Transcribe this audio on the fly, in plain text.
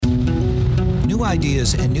New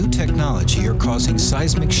ideas and new technology are causing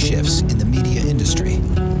seismic shifts in the media industry.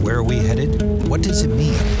 Where are we headed? What does it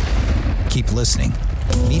mean? Keep listening.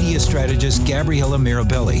 Media strategist Gabriella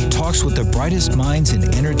Mirabelli talks with the brightest minds in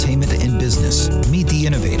entertainment and business. Meet the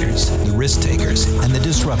innovators, the risk takers, and the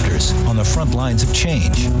disruptors on the front lines of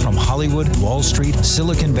change from Hollywood, Wall Street,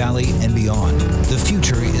 Silicon Valley, and beyond. The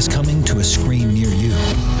future is coming to a screen near you.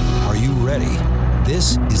 Are you ready?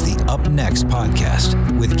 This is the Up Next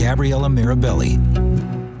podcast with Gabriella Mirabelli.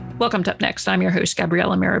 Welcome to Up Next. I'm your host,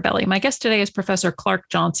 Gabriella Mirabelli. My guest today is Professor Clark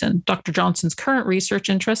Johnson. Dr. Johnson's current research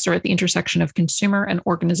interests are at the intersection of consumer and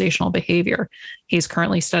organizational behavior. He's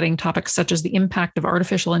currently studying topics such as the impact of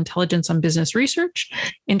artificial intelligence on business research,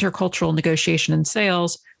 intercultural negotiation and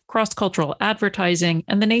sales, cross-cultural advertising,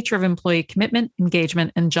 and the nature of employee commitment,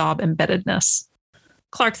 engagement, and job embeddedness.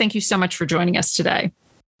 Clark, thank you so much for joining us today.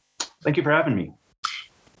 Thank you for having me.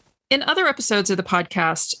 In other episodes of the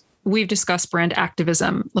podcast, we've discussed brand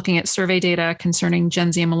activism, looking at survey data concerning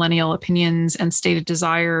Gen Z and millennial opinions and stated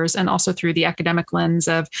desires, and also through the academic lens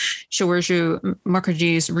of Shourjou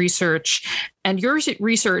Mukherjee's research. And your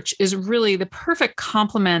research is really the perfect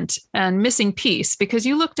complement and missing piece, because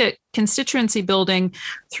you looked at constituency building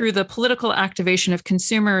through the political activation of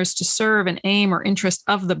consumers to serve an aim or interest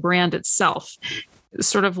of the brand itself,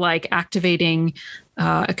 sort of like activating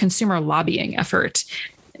a consumer lobbying effort.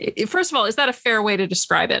 First of all, is that a fair way to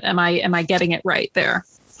describe it? Am I getting it right there?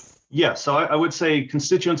 Yeah, so I would say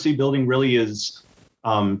constituency building really is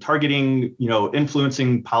targeting,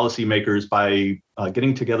 influencing policymakers by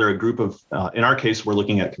getting together a group of, in our case, we're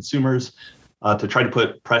looking at consumers to try to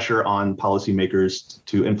put pressure on policymakers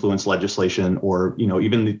to influence legislation or,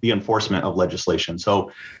 even the enforcement of legislation.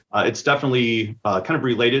 So it's definitely kind of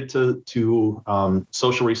related to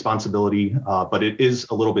social responsibility, but it is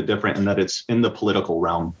a little bit different in that it's in the political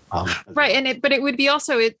realm. Right. But it would be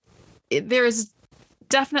also, there's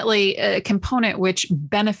definitely a component which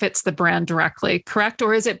benefits the brand directly, correct?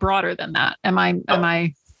 Or is it broader than that? Am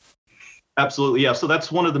I? Absolutely. Yeah. So that's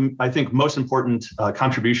one of the, I think, most important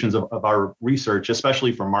contributions of our research,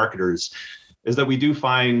 especially for marketers, is that we do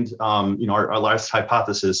find, our last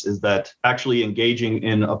hypothesis is that actually engaging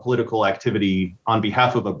in a political activity on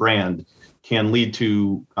behalf of a brand can lead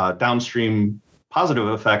to downstream positive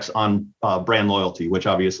effects on brand loyalty, which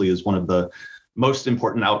obviously is one of the most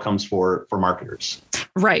important outcomes for marketers.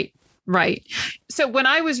 Right. Right. So when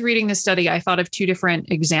I was reading the study, I thought of two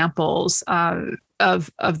different examples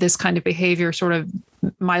of this kind of behavior, sort of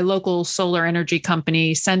my local solar energy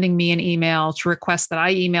company sending me an email to request that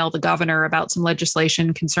I email the governor about some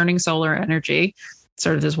legislation concerning solar energy.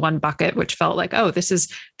 Sort of this one bucket, which felt like, oh,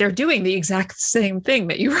 they're doing the exact same thing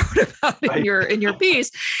that you wrote about in your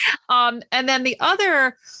piece. And then the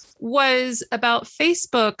other was about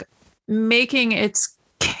Facebook making its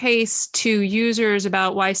case to users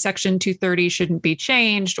about why Section 230 shouldn't be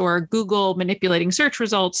changed, or Google manipulating search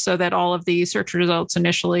results so that all of the search results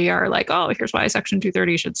initially are like, oh, here's why Section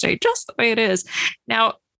 230 should stay just the way it is.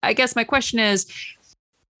 Now, I guess my question is,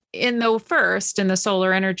 in the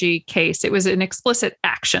solar energy case, it was an explicit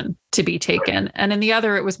action to be taken. And in the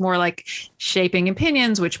other, it was more like shaping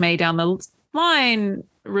opinions, which may down the line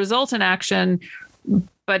result in action,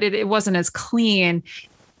 but it wasn't as clean.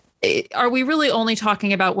 Are we really only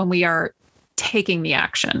talking about when we are taking the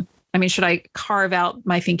action? I mean, should I carve out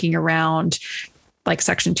my thinking around like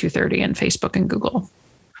Section 230 and Facebook and Google?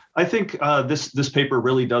 I think this paper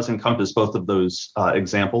really does encompass both of those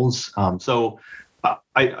examples.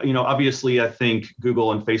 Obviously, I think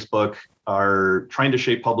Google and Facebook are trying to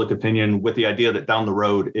shape public opinion with the idea that down the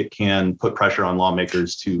road it can put pressure on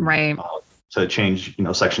lawmakers to change,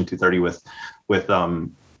 Section 230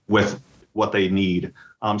 with what they need.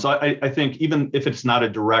 So I think even if it's not a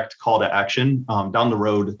direct call to action, down the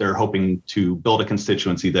road, they're hoping to build a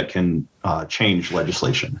constituency that can change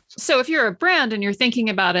legislation. So if you're a brand and you're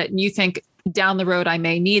thinking about it and you think down the road, I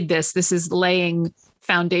may need this is laying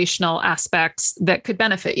foundational aspects that could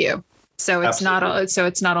benefit you. So it's not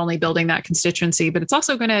only building that constituency, but it's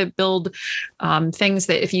also going to build things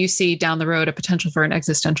that if you see down the road a potential for an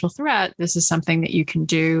existential threat, this is something that you can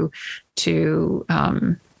do to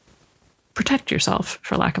protect yourself,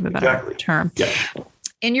 for lack of a better term. Yeah.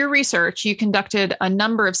 In your research, you conducted a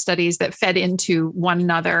number of studies that fed into one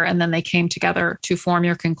another, and then they came together to form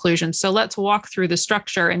your conclusions. So let's walk through the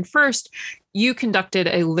structure. And first, you conducted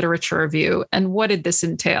a literature review. And what did this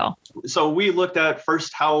entail? So we looked at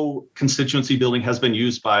first how constituency building has been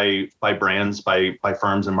used by brands, by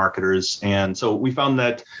firms and marketers. And so we found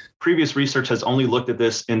that previous research has only looked at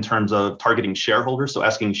this in terms of targeting shareholders. So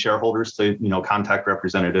asking shareholders to, contact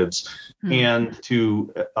representatives and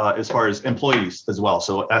to, as far as employees as well.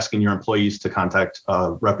 So asking your employees to contact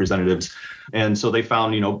representatives. And so they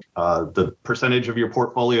found, the percentage of your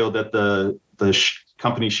portfolio that the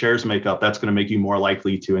company shares make up, that's going to make you more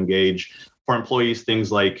likely to engage. For employees,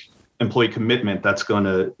 things like employee commitment, that's going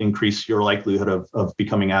to increase your likelihood of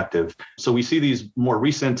becoming active. So we see these more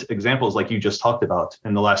recent examples like you just talked about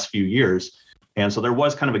in the last few years. And so there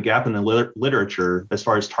was kind of a gap in the literature as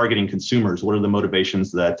far as targeting consumers. What are the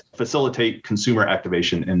motivations that facilitate consumer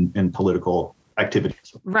activation in political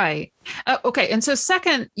activities? Right. Okay. And so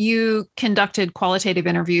second, you conducted qualitative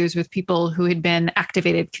interviews with people who had been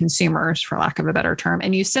activated consumers, for lack of a better term,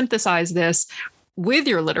 and you synthesized this with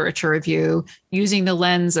your literature review using the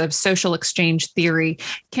lens of social exchange theory.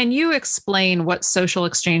 Can you explain what social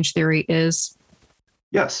exchange theory is?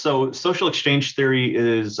 Yes. So social exchange theory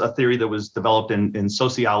is a theory that was developed in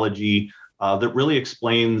sociology that really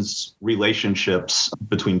explains relationships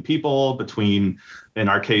between people, between, in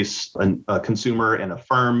our case, a consumer and a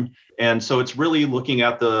firm. And so it's really looking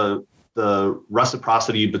at the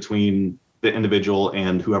reciprocity between the individual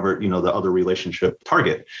and whoever, the other relationship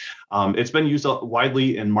target. It's been used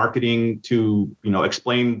widely in marketing to,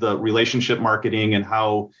 explain the relationship marketing and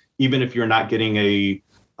how even if you're not getting a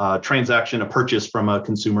transaction, a purchase from a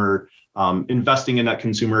consumer, investing in that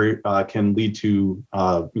consumer can lead to,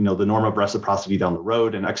 the norm of reciprocity down the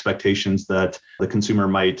road and expectations that the consumer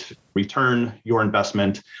might return your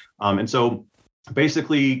investment. And so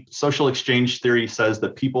basically, social exchange theory says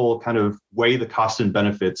that people kind of weigh the costs and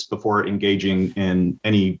benefits before engaging in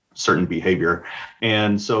any certain behavior.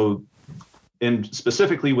 And so, and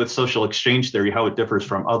specifically with social exchange theory, how it differs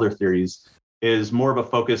from other theories is more of a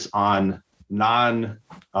focus on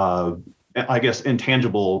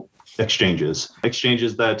intangible exchanges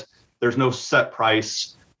that there's no set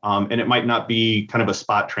price, and it might not be kind of a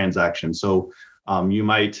spot transaction. So you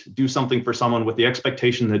might do something for someone with the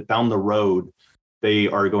expectation that down the road, they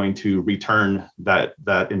are going to return that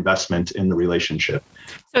investment in the relationship.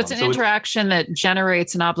 So it's an interaction that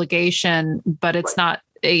generates an obligation, but it's not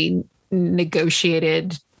a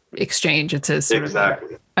negotiated exchange. It's a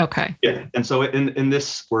exactly. Okay. Yeah. And so in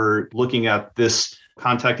this, we're looking at this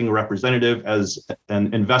contacting a representative as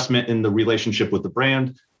an investment in the relationship with the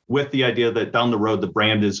brand, with the idea that down the road, the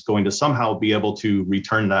brand is going to somehow be able to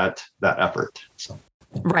return that effort. So.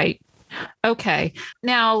 Right. Okay.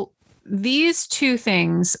 Now, these two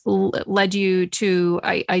things led you to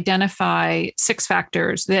identify 6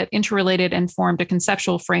 factors that interrelated and formed a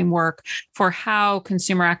conceptual framework for how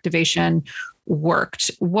consumer activation worked.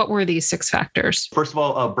 What were these 6 factors? First of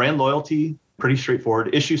all, brand loyalty, pretty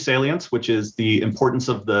straightforward. Issue salience, which is the importance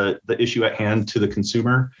of the issue at hand to the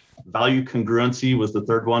consumer. Value congruency was the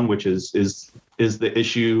third one, which is the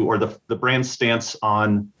issue or the brand stance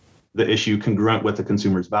on the issue congruent with the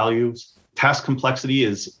consumer's values. Task complexity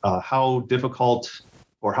is how difficult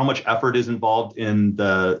or how much effort is involved in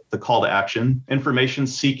the call to action. Information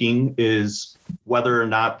seeking is whether or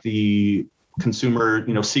not the consumer,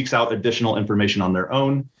 seeks out additional information on their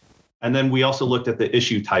own. And then we also looked at the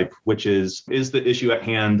issue type, which is the issue at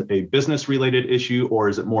hand a business related issue or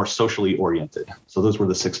is it more socially oriented? So those were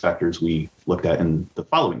the 6 factors we looked at in the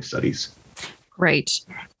following studies. Great.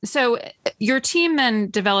 So your team then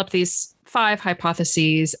developed these 5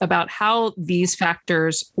 hypotheses about how these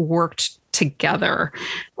factors worked together.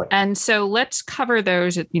 Right. And so let's cover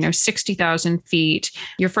those at 60,000 feet.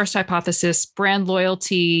 Your first hypothesis, brand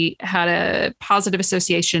loyalty had a positive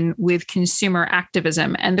association with consumer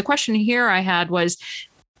activism. And the question here I had was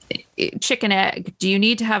chicken egg. Do you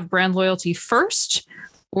need to have brand loyalty first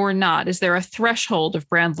or not? Is there a threshold of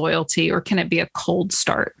brand loyalty or can it be a cold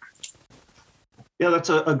start? Yeah, that's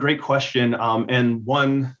a great question. And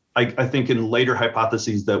one, I think in later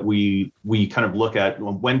hypotheses that we kind of look at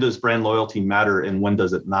when does brand loyalty matter and when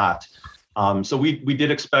does it not. So we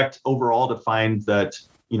did expect overall to find that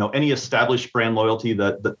any established brand loyalty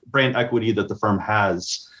that the brand equity that the firm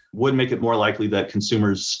has would make it more likely that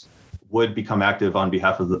consumers would become active on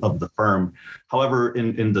behalf of the firm. However,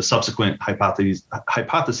 in the subsequent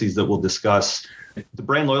hypotheses that we'll discuss, the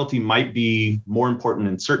brand loyalty might be more important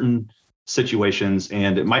in certain situations,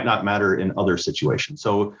 and it might not matter in other situations.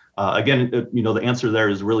 So again, the answer there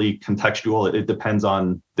is really contextual. It depends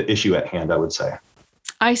on the issue at hand, I would say.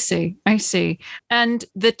 I see. And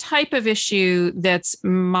the type of issue that's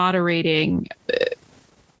moderating,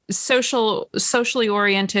 socially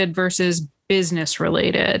oriented versus business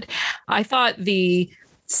related. I thought the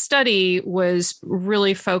study was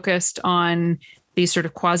really focused on these sort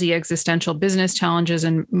of quasi-existential business challenges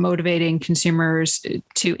and motivating consumers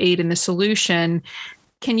to aid in the solution.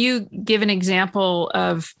 Can you give an example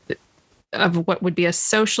of what would be a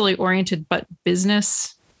socially oriented but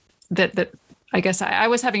business that I guess I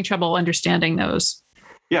was having trouble understanding those?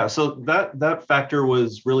 Yeah, so that factor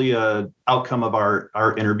was really a outcome of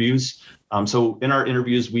our interviews. So in our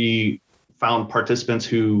interviews, we found participants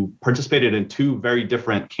who participated in two very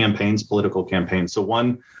different campaigns, political campaigns. So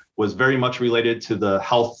one was very much related to the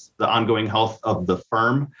ongoing health of the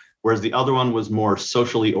firm, whereas the other one was more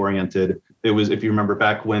socially oriented. It was, if you remember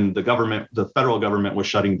back when the federal government was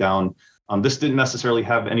shutting down, this didn't necessarily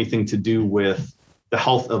have anything to do with the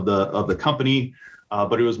health of the company,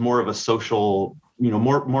 but it was more of a social,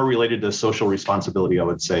 more related to social responsibility, I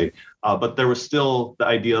would say. But there was still the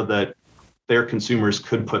idea that their consumers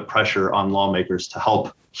could put pressure on lawmakers to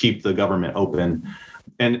help keep the government open.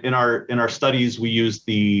 And in our studies,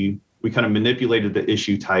 we kind of manipulated the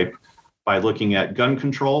issue type by looking at gun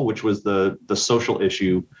control, which was the social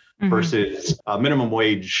issue, versus minimum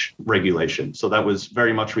wage regulation. So that was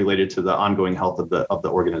very much related to the ongoing health of the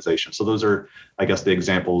organization. So those are, I guess, the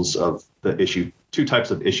examples of two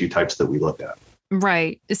types of issue types that we looked at.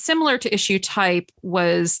 Right. Similar to issue type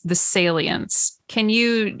was the salience. Can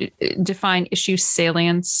you define issue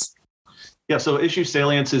salience? Yeah, so issue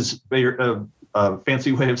salience is a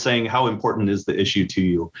fancy way of saying how important is the issue to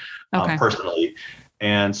you personally.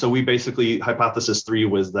 And so we basically, hypothesis 3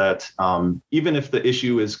 was that even if the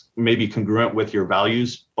issue is maybe congruent with your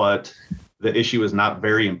values, but the issue is not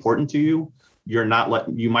very important to you, you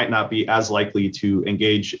might not be as likely to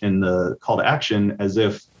engage in the call to action as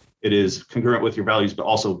if it is congruent with your values, but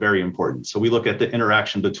also very important. So we look at the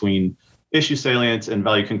interaction between issue salience and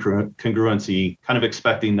value congruency, kind of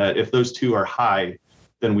expecting that if those two are high,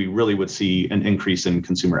 then we really would see an increase in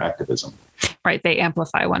consumer activism. Right. They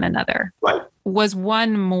amplify one another. Right. Was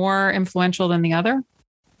one more influential than the other?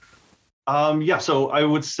 Yeah. So I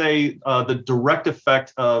would say the direct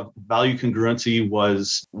effect of value congruency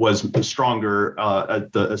was stronger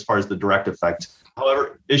as far as the direct effect.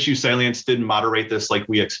 However, issue salience didn't moderate this like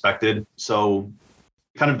we expected. So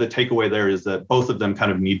kind of the takeaway there is that both of them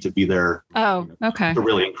kind of need to be there to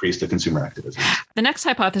really increase the consumer activism. The next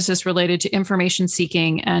hypothesis related to information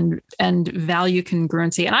seeking and value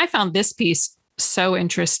congruency. And I found this piece so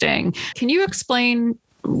interesting. Can you explain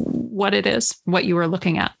what it is, what you were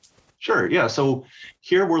looking at? Sure. Yeah. So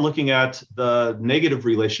here we're looking at the negative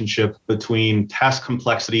relationship between task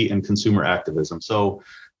complexity and consumer activism. So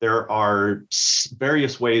there are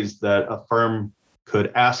various ways that a firm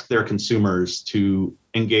could ask their consumers to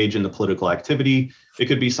engage in the political activity. It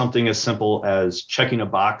could be something as simple as checking a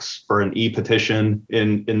box for an e-petition.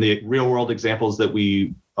 In the real world examples that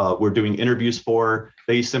we were doing interviews for,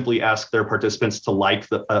 they simply ask their participants to like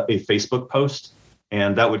a Facebook post,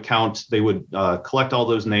 and that would count. They would collect all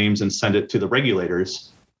those names and send it to the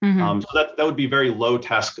regulators. So that would be very low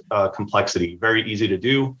task complexity, very easy to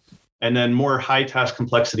do. And then more high task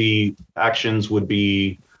complexity actions would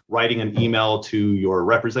be writing an email to your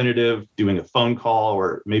representative, doing a phone call,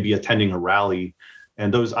 or maybe attending a rally.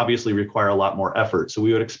 And those obviously require a lot more effort. So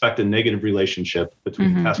we would expect a negative relationship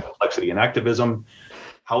between task complexity and activism.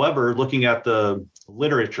 However, looking at the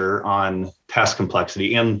literature on task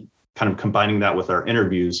complexity and kind of combining that with our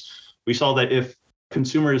interviews, we saw that if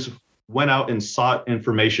consumers went out and sought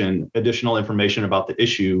additional information about the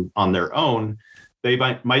issue on their own, they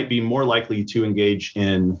might be more likely to engage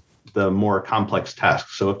in the more complex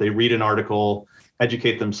tasks. So if they read an article,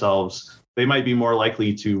 educate themselves, they might be more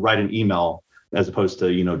likely to write an email as opposed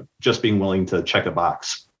to, just being willing to check a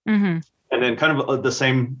box. And then kind of the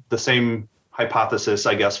same hypothesis,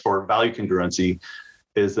 I guess, for value congruency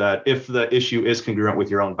is that if the issue is congruent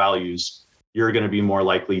with your own values, you're going to be more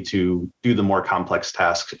likely to do the more complex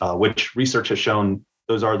tasks, which research has shown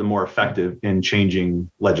those are the more effective in changing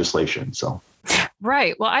legislation. So,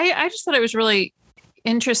 right. Well, I just thought it was really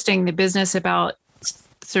interesting, the business about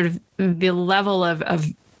sort of the level of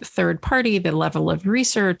third party, the level of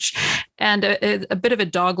research, and a bit of a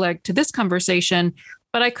dogleg to this conversation.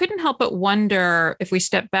 But I couldn't help but wonder, if we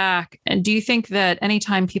step back, and do you think that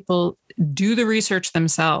anytime people do the research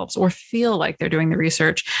themselves or feel like they're doing the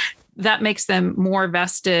research, that makes them more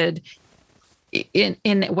vested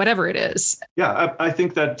in whatever it is? Yeah, I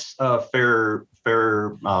think that's a fair,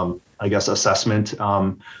 I guess, assessment.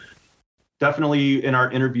 Definitely in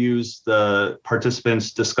our interviews, the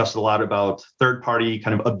participants discussed a lot about third-party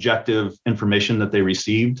kind of objective information that they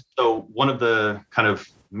received. So one of the kind of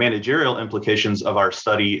managerial implications of our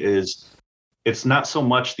study is it's not so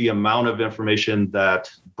much the amount of information that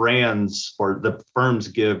brands or the firms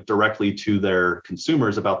give directly to their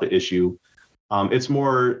consumers about the issue. It's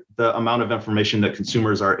more the amount of information that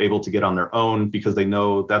consumers are able to get on their own, because they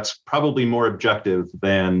know that's probably more objective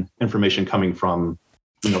than information coming from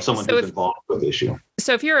someone who's involved with the issue.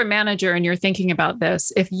 So if you're a manager and you're thinking about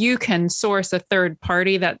this, if you can source a third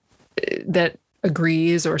party that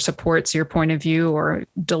agrees or supports your point of view or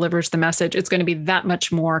delivers the message, it's going to be that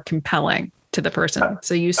much more compelling to the person.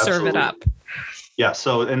 So you serve it up. Yeah.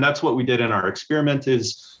 So, and that's what we did in our experiment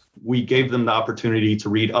is we gave them the opportunity to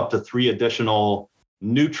read up to 3 additional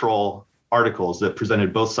neutral articles that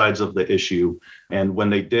presented both sides of the issue. And when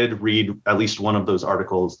they did read at least one of those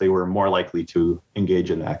articles, they were more likely to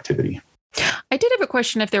engage in the activity. I did have a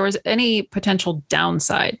question if there was any potential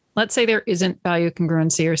downside. Let's say there isn't value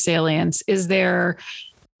congruency or salience. Is there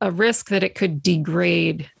a risk that it could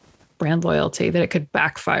degrade brand loyalty, that it could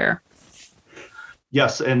backfire?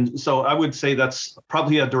 Yes. And so I would say that's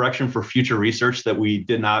probably a direction for future research that we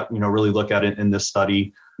did not, really look at it in this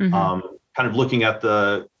study. Mm-hmm. Kind of looking at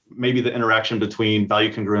maybe the interaction between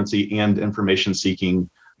value congruency and information seeking.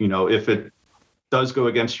 If it does go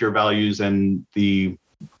against your values and the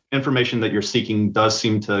information that you're seeking does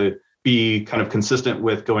seem to be kind of consistent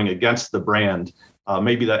with going against the brand,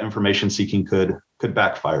 maybe that information seeking could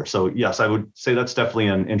backfire. So yes, I would say that's definitely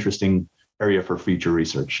an interesting area for future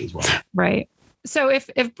research as well. Right. So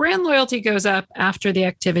if brand loyalty goes up after the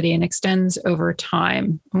activity and extends over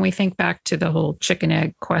time, when we think back to the whole chicken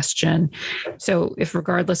egg question, so if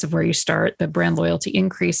regardless of where you start, the brand loyalty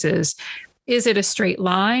increases, is it a straight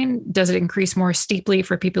line? Does it increase more steeply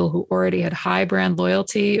for people who already had high brand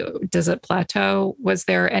loyalty? Does it plateau?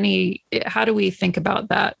 How do we think about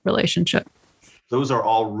that relationship? Those are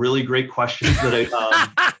all really great questions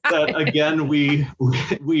that again, we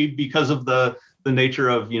because of the nature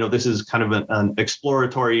of, this is kind of an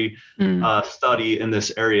exploratory study in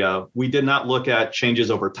this area. We did not look at changes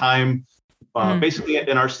over time. Basically,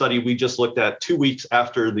 in our study, we just looked at 2 weeks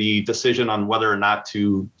after the decision on whether or not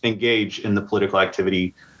to engage in the political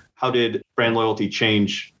activity. How did brand loyalty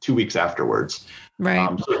change 2 weeks afterwards?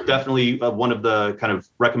 Right. So definitely one of the kind of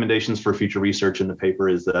recommendations for future research in the paper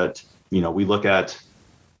is that, we look at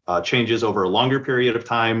changes over a longer period of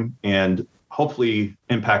time and hopefully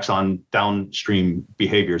impacts on downstream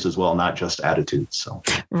behaviors as well, not just attitudes. So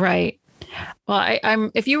right. Well,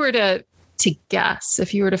 if you were to guess,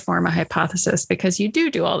 if you were to form a hypothesis, because you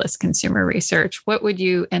do all this consumer research, what would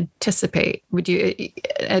you anticipate? Would you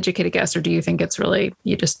educate a guess, or do you think it's really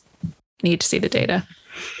you just need to see the data?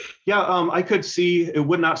 Yeah, I could see. It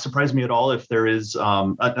would not surprise me at all if there is.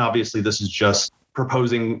 Obviously, this is just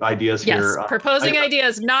proposing ideas here. Yes, proposing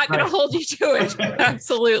ideas, not going to hold you to it.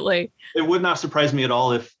 Absolutely. It would not surprise me at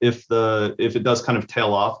all if it does kind of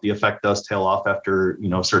tail off, the effect does tail off after,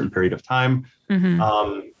 a certain period of time. Mm-hmm.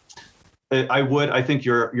 I think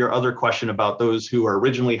your other question about those who are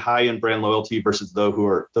originally high in brand loyalty versus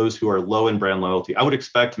those who are low in brand loyalty, I would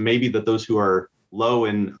expect maybe that those who are low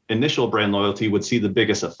in initial brand loyalty would see the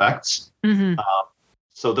biggest effects. Mm-hmm.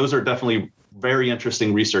 So those are definitely very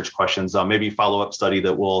interesting research questions. Maybe follow-up study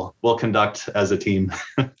that we'll conduct as a team.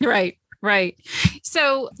 Right.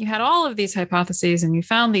 So you had all of these hypotheses and you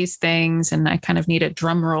found these things, and I kind of need a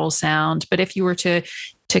drum roll sound. But if you were to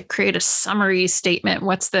create a summary statement,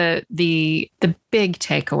 what's the big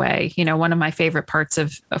takeaway? One of my favorite parts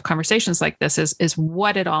of conversations like this is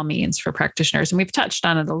what it all means for practitioners. And we've touched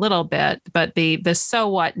on it a little bit, but the so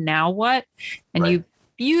what, now what? And right. You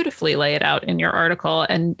beautifully lay it out in your article,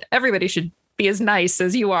 and everybody should be as nice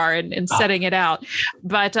as you are in setting it out.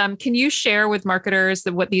 But can you share with marketers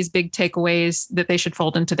what these big takeaways that they should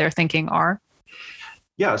fold into their thinking are?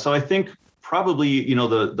 Yeah. So I think probably,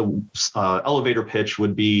 the elevator pitch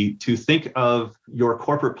would be to think of your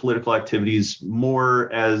corporate political activities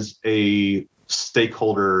more as a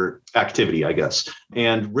stakeholder activity, I guess.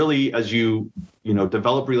 And really, as you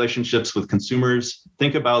develop relationships with consumers,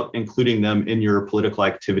 think about including them in your political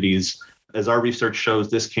activities. As our research shows,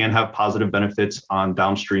 this can have positive benefits on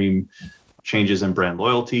downstream changes in brand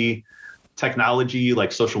loyalty. Technology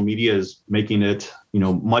like social media is making it,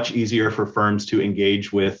 much easier for firms to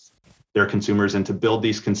engage with their consumers and to build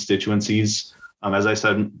these constituencies. As I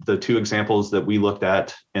said, the 2 examples that we looked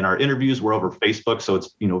at in our interviews were over Facebook. So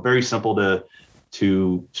it's, very simple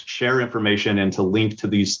to share information and to link to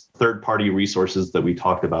these third-party resources that we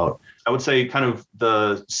talked about. I would say kind of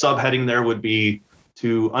the subheading there would be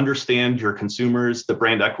to understand your consumers, the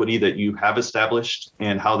brand equity that you have established,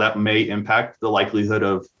 and how that may impact the likelihood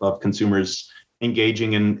of consumers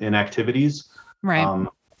engaging in activities. Right.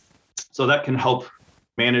 So that can help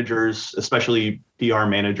managers, especially PR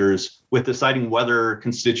managers, with deciding whether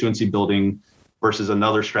constituency building versus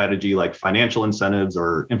another strategy like financial incentives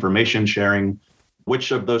or information sharing,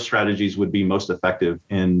 which of those strategies would be most effective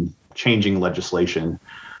in changing legislation.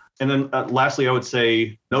 And then lastly, I would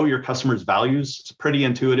say know your customers' values. It's pretty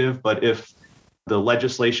intuitive, but if the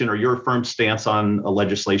legislation or your firm's stance on a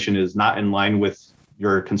legislation is not in line with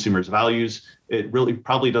your consumers' values, it really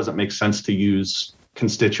probably doesn't make sense to use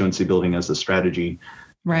constituency building as a strategy.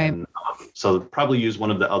 Right. And, so probably use one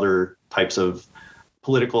of the other types of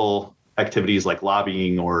political activities like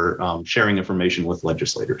lobbying or sharing information with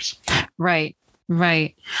legislators. Right.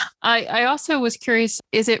 Right. I also was curious,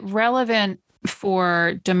 is it relevant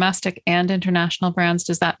for domestic and international brands?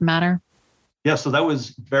 Does that matter? Yeah, so that was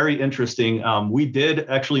very interesting. We did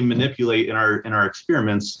actually manipulate in our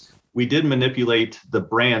experiments. We did manipulate the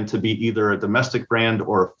brand to be either a domestic brand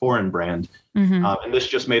or a foreign brand. Mm-hmm. And this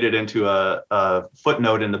just made it into a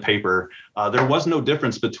footnote in the paper. There was no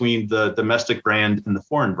difference between the domestic brand and the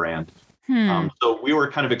foreign brand. So we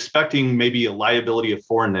were kind of expecting maybe a liability of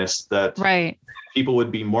foreignness that right. people would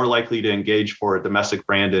be more likely to engage for a domestic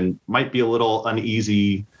brand and might be a little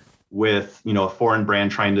uneasy with, a foreign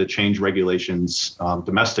brand trying to change regulations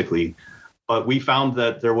domestically. But we found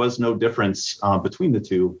that there was no difference between the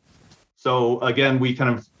two. So again, we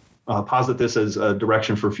kind of posit this as a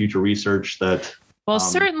direction for future research that. Well,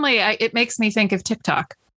 certainly it makes me think of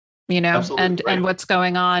TikTok, and what's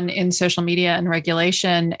going on in social media and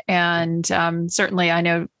regulation. And certainly I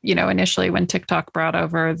know, initially when TikTok brought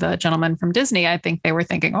over the gentleman from Disney, I think they were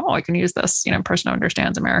thinking, oh, I can use this, person who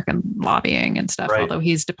understands American lobbying and stuff, although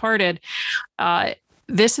he's departed.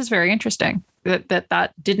 This is very interesting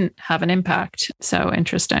that didn't have an impact. So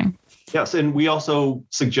interesting. Yes. And we also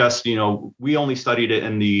suggest, we only studied it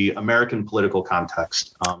in the American political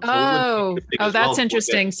context. That's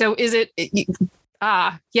interesting. So is it...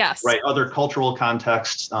 yes. Right. Other cultural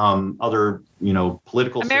contexts, other,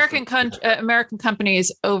 political American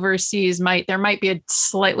companies overseas there might be a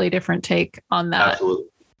slightly different take on that. Absolutely.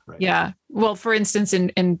 Right. Yeah. Well, for instance,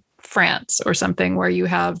 in France or something where you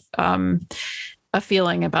have a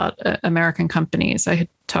feeling about American companies. I had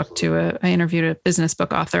I interviewed a business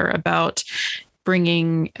book author about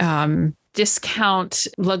bringing discount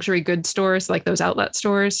luxury goods stores, like those outlet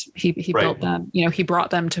stores. He built them, he brought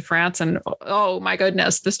them to France, and oh my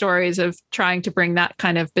goodness, the stories of trying to bring that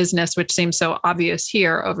kind of business, which seems so obvious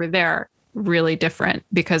here, over there, really different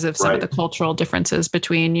because of some of the cultural differences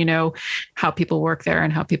between, how people work there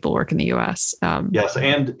and how people work in the US. Yes.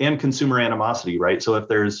 And consumer animosity, right? So if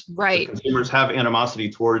if consumers have animosity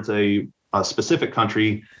towards a specific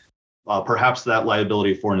country, perhaps that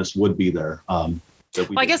liability of foreignness would be there.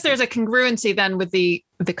 I guess there's a congruency then with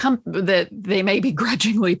that they may be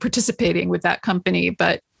grudgingly participating with that company,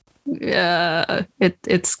 but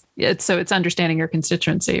it's understanding your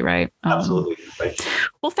constituency, right? Absolutely. Right.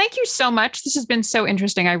 Well, thank you so much. This has been so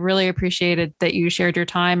interesting. I really appreciated that you shared your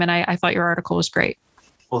time, and I thought your article was great.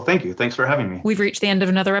 Well, thank you. Thanks for having me. We've reached the end of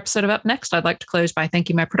another episode of Up Next. I'd like to close by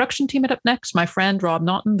thanking my production team at Up Next, my friend Rob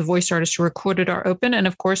Naughton, the voice artist who recorded our open, and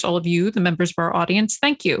of course, all of you, the members of our audience.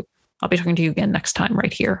 Thank you. I'll be talking to you again next time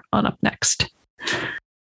right here on Up Next.